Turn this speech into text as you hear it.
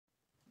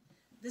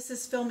This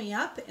is Fill Me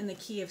Up in the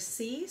key of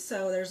C.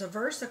 So there's a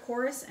verse, a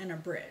chorus, and a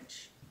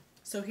bridge.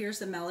 So here's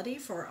the melody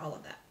for all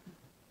of that.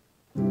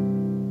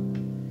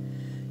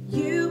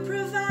 You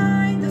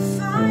provide the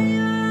fire,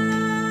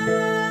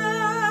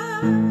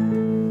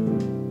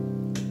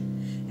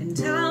 and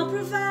I'll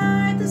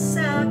provide the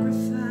sacrifice.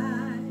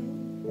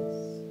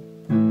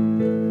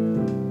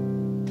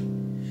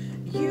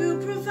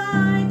 You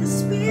provide the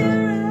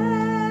Spirit,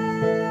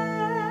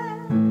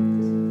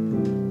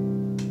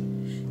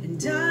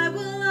 and I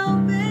will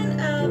open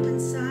up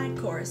inside.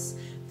 Chorus.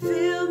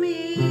 Fill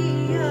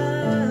me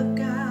up,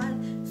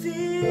 God.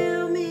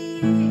 Fill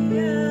me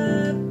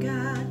up,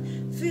 God.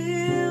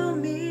 Fill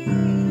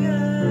me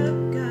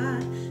up,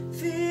 God.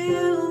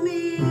 Fill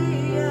me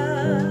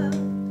up.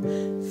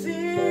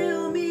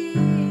 Fill me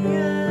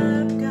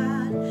up,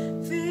 God.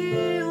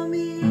 Fill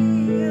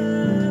me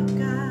up,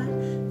 God.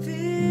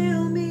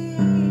 Fill me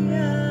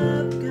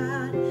up,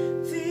 God.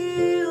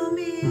 Fill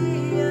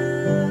me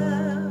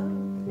up.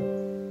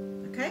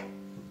 Okay?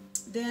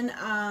 Then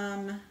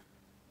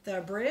the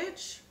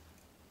bridge.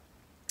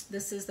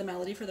 This is the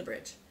melody for the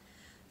bridge.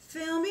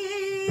 Fill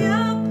me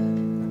up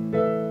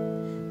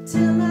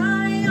till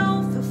I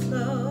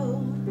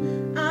overflow.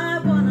 I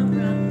wanna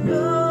run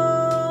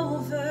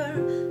over.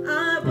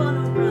 I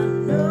wanna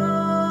run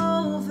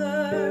over.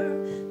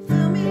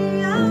 Fill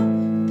me up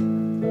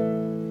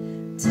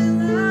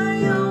till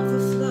I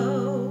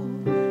overflow.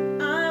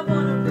 I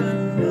wanna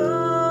run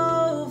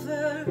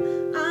over.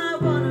 I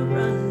wanna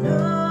run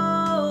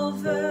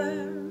over.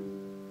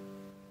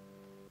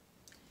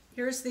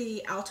 Here's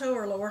the alto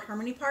or lower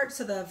harmony part.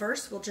 So the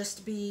verse will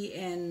just be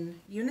in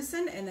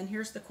unison, and then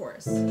here's the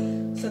chorus.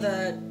 So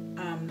the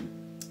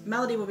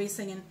melody will be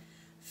singing,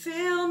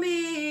 fill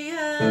me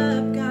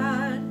up,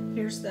 God.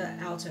 Here's the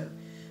alto.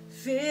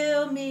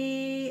 Fill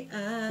me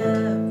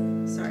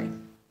up. Sorry,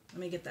 let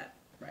me get that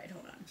right.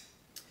 Hold on.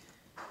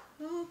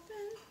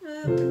 Open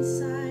up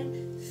inside.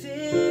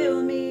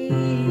 Fill me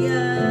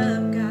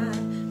up, God.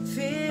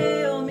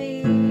 Fill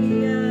me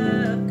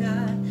up,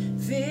 God.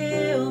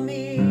 Fill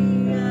me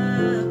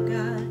up,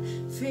 God.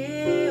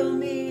 Fill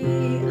me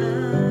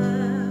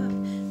up.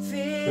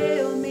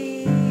 Fill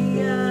me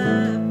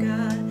up,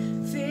 God.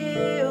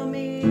 Fill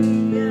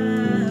me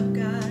up,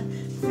 God.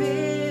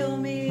 Fill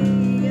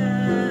me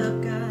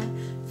up, God.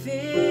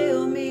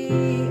 Fill me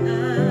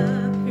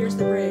up. Here's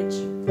the bridge.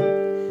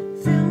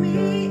 Fill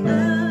me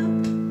up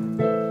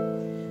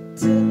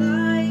till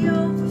I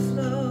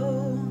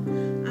overflow.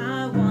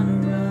 I wanna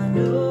run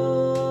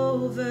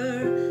over.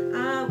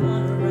 I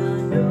wanna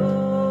run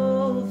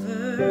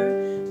over.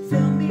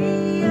 Fill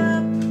me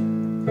up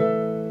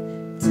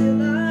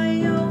till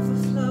I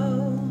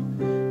overflow.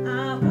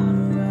 I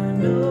wanna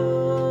run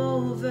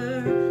over.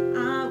 I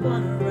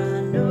wanna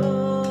run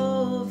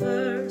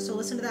over. So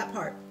listen to that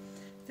part.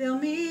 Fill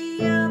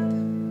me up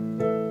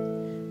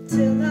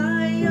till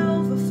I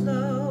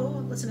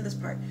overflow. Listen to this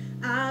part.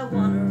 I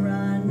wanna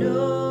run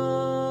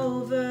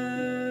over.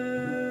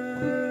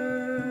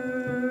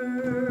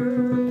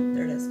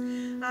 There it is.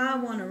 I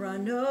wanna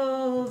run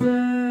over.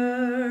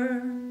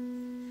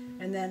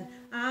 And then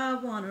I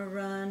wanna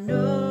run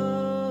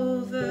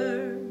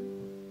over.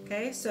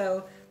 Okay,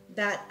 so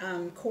that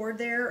chord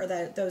there, or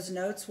those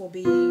notes will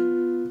be,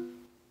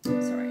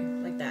 sorry,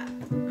 like that.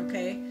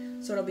 Okay,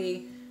 so it'll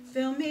be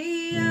fill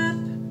me up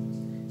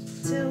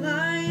till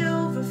I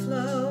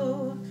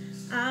overflow.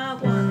 I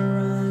wanna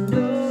run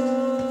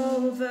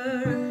over.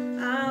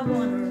 I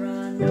wanna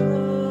run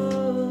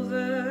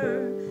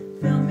over.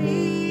 Fill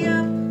me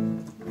up.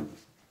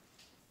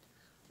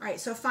 All right,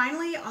 so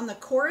finally on the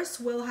chorus,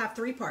 we'll have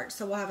three parts.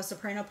 So we'll have a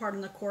soprano part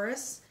on the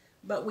chorus,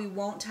 but we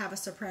won't have a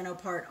soprano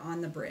part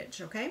on the bridge,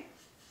 okay?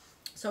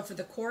 So for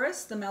the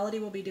chorus, the melody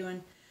will be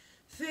doing,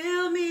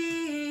 fill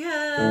me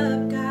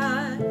up,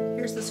 God.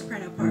 Here's the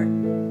soprano part.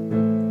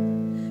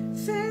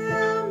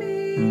 Fill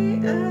me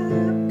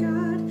up,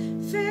 God.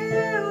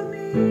 Fill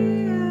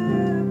me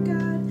up,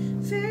 God.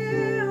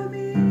 Fill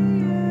me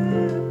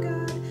up,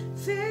 God.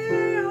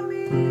 Fill me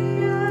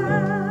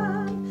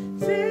up.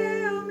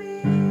 Fill me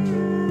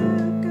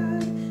up,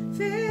 God.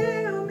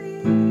 Fill me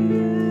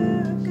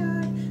up,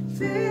 God.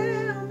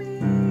 Fill me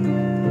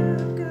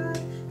up, God.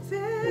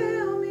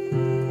 Fill me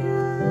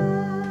up.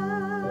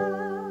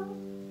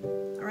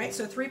 All right,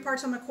 so three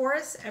parts on the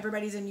chorus.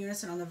 Everybody's in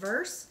unison on the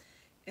verse.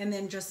 And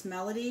then just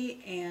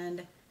melody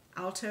and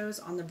altos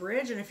on the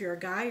bridge. And if you're a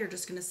guy, you're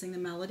just going to sing the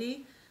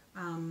melody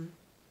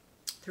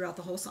throughout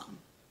the whole song.